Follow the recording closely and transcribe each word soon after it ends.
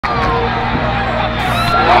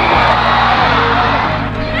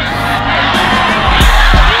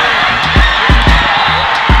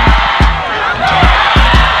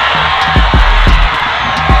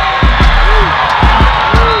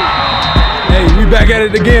back at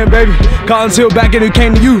it again, baby. Collins Hill back in it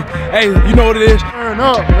came to you. Hey, you know what it is. Turn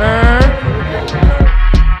up, man.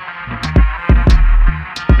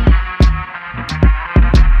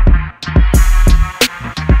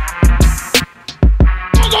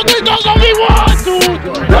 Those on me, 1, 2,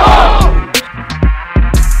 3, go!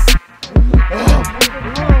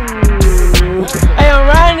 Hey, I'm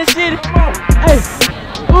riding this shit. Hey,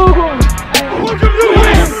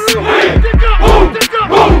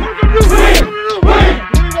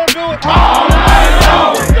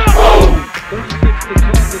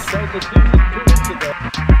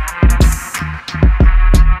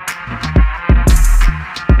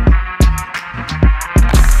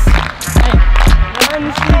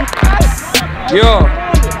 Yo,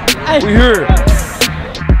 we here.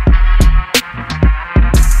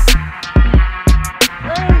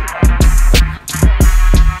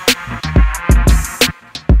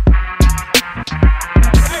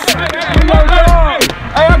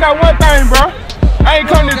 Hey, I got one thing, bro. I ain't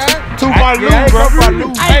coming to my lose, bro.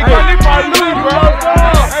 I ain't coming to lose, bro.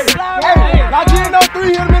 Hey, lock in on 3,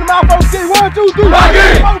 hit him in the mouth, 4, 6, 1, 2, 3, lock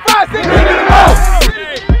in. 4, 5, 6, hit him in the mouth.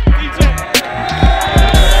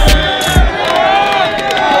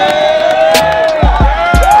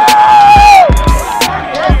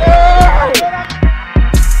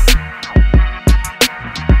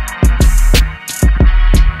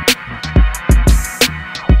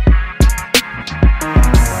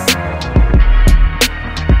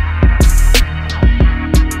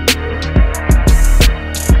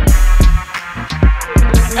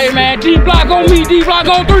 Hey man, D-block on me, D-block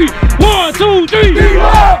on 3. 1, 2, 3.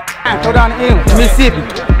 D-block! throw down the M, Mississippi.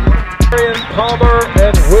 Marion Palmer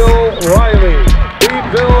and Will Riley.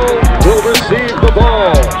 Greenville will receive the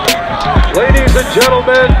ball. Ladies and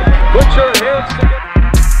gentlemen, put your hands together.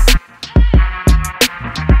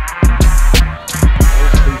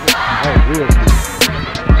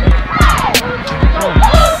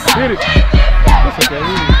 Get it. That's okay.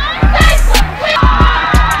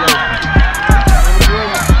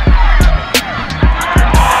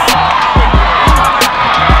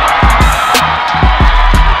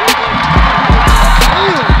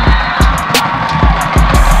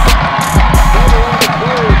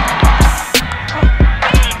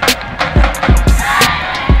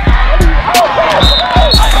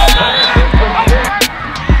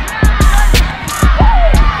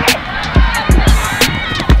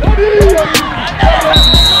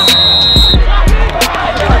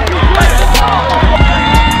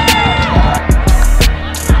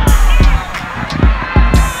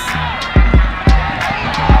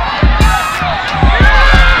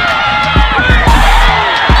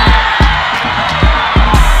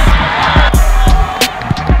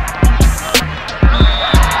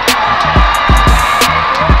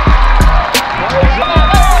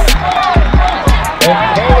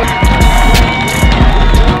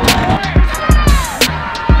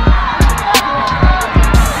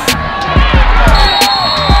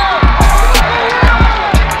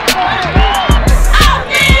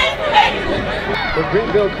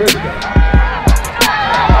 Greenville Christian.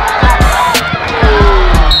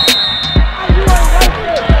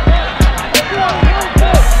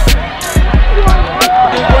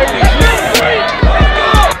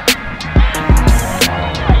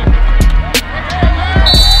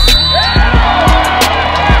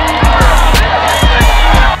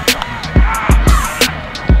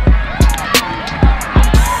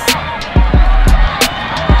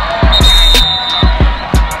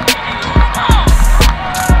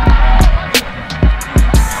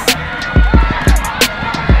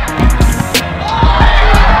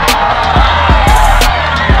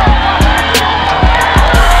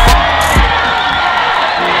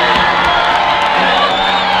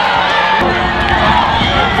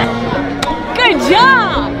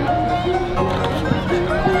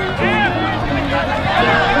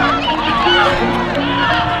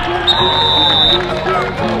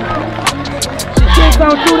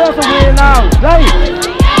 Don't do that for me now. Play.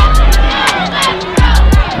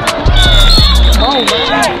 Come on,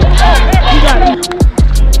 man. You got it.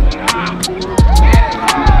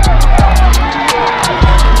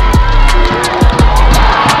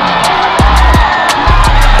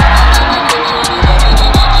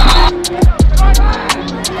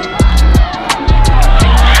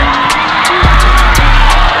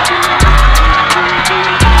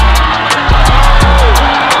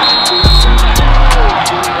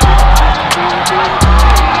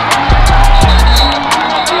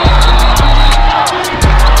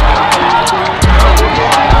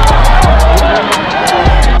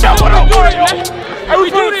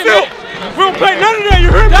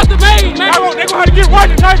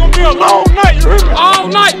 be a long night, you hear me? All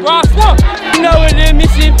night, bro, I swear. You know what it is,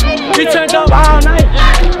 Mississippi. We turned up all night.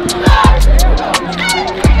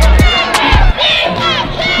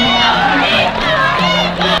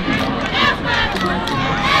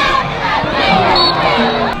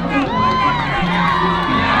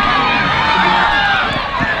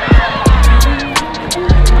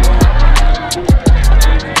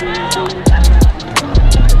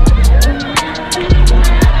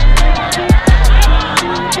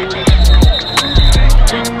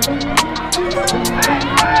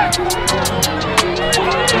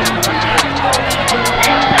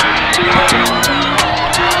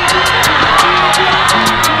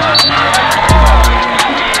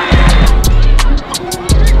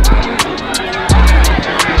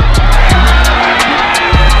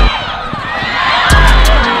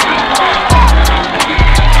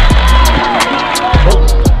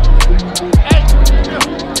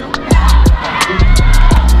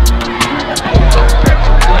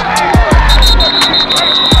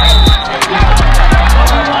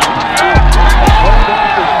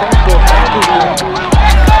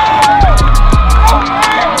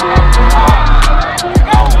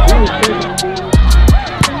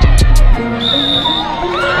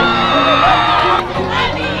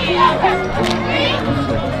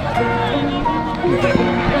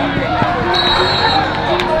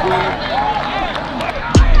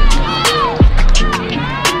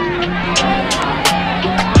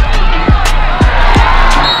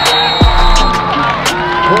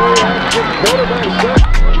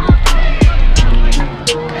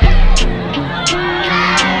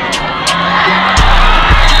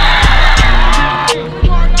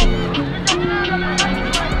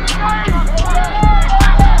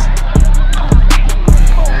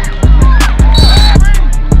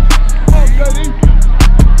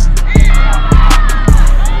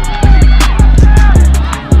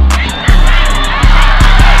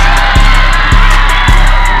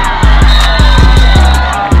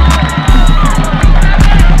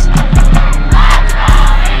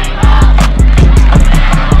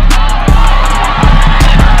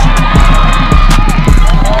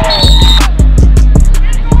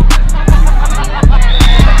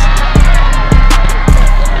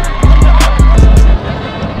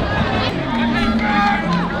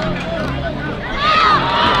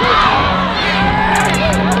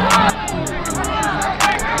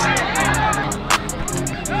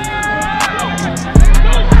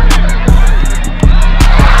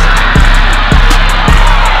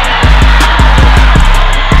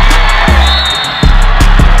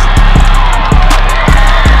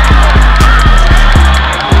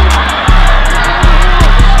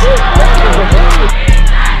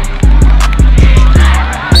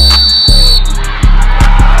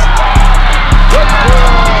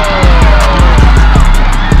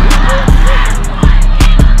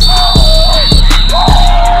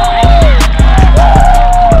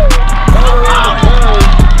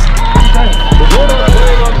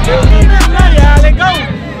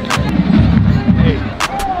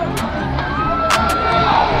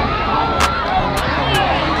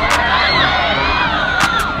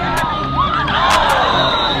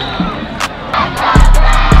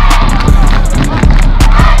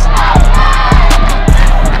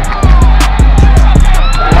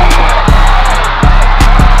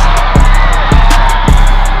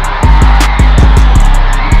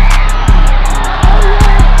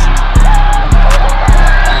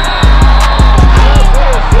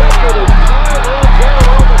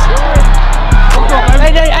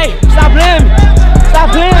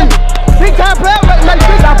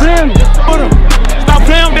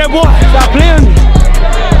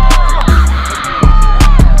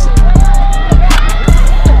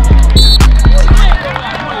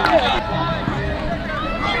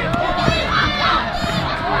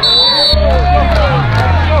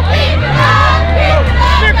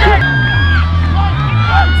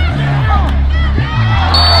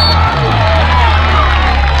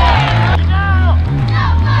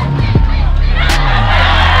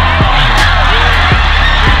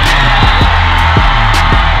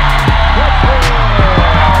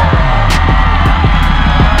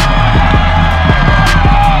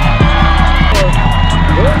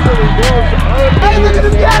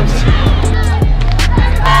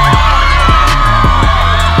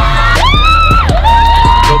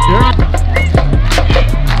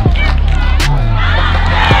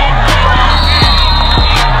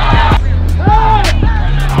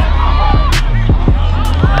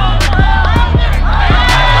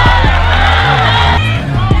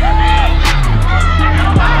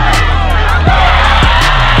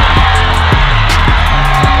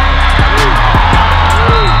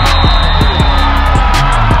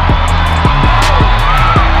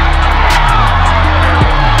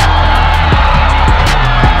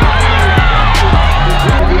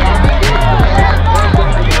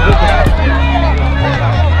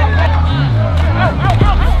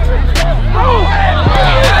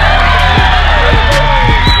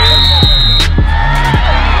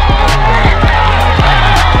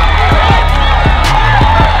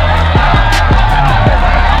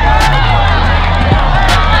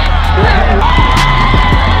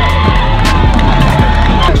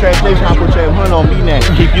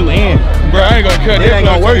 I ain't gonna cut that. Ain't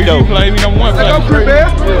gonna work though. You play me number one play. Let's go, Chris,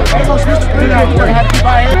 man. Let's go switch the play out. We're gonna have to keep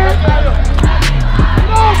our head.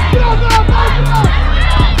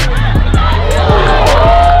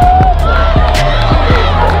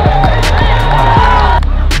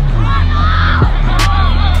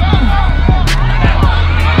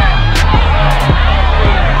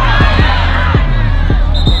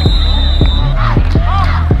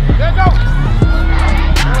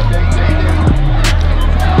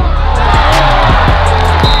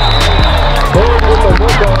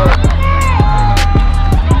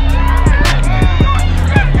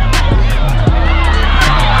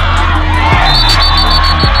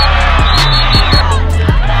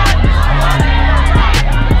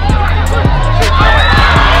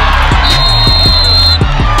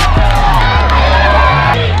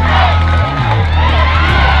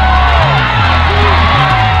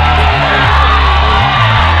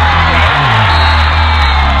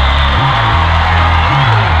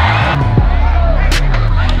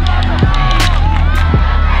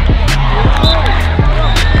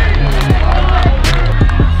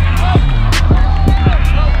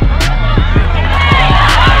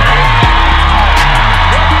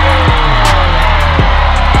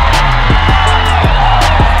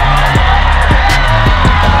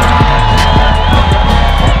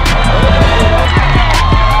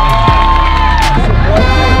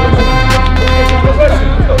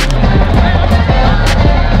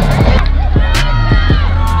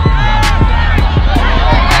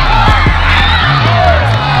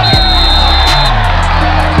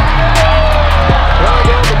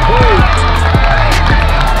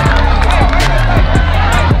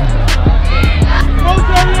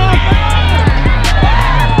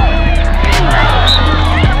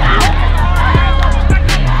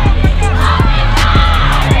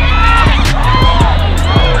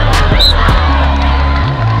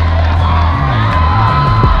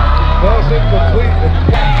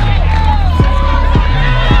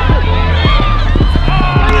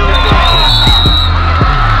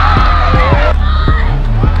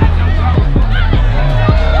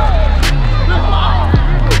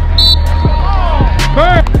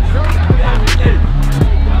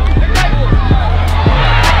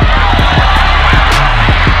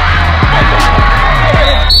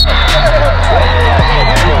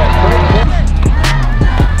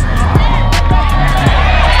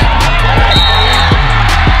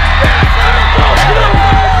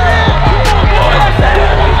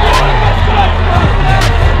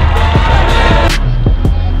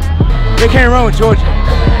 They can't run with Georgia.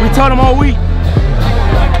 We told them all week.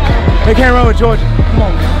 They can't run with Georgia. Come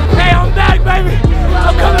on, man. Hey, I'm back, baby.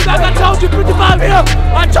 I'm coming back. I told you, 55 here.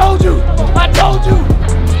 I told you. I told you.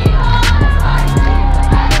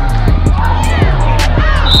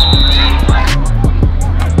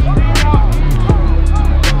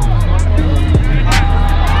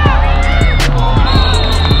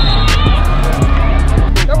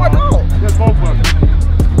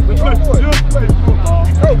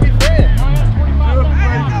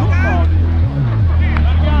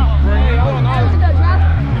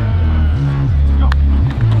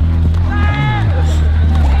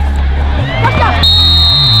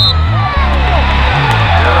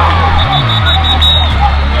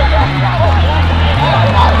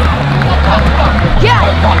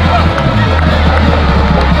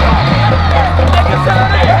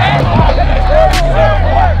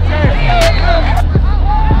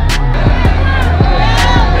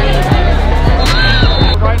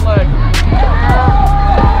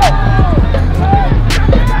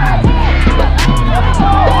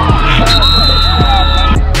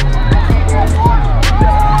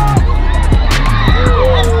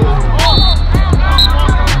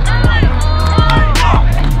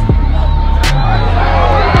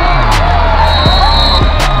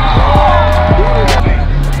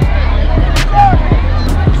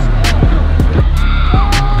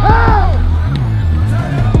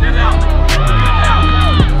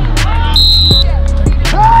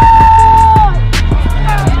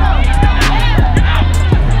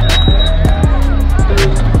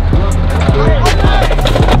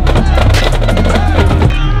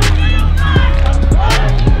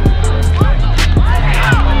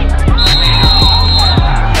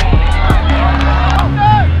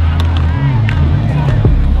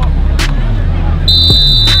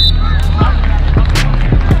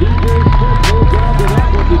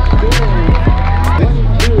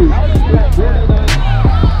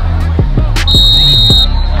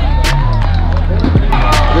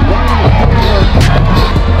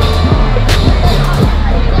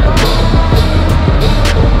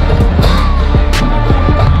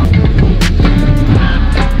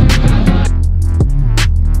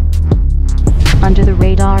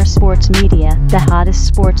 Sports Media, the hottest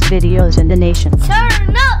sports videos in the nation.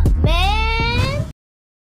 Turn up!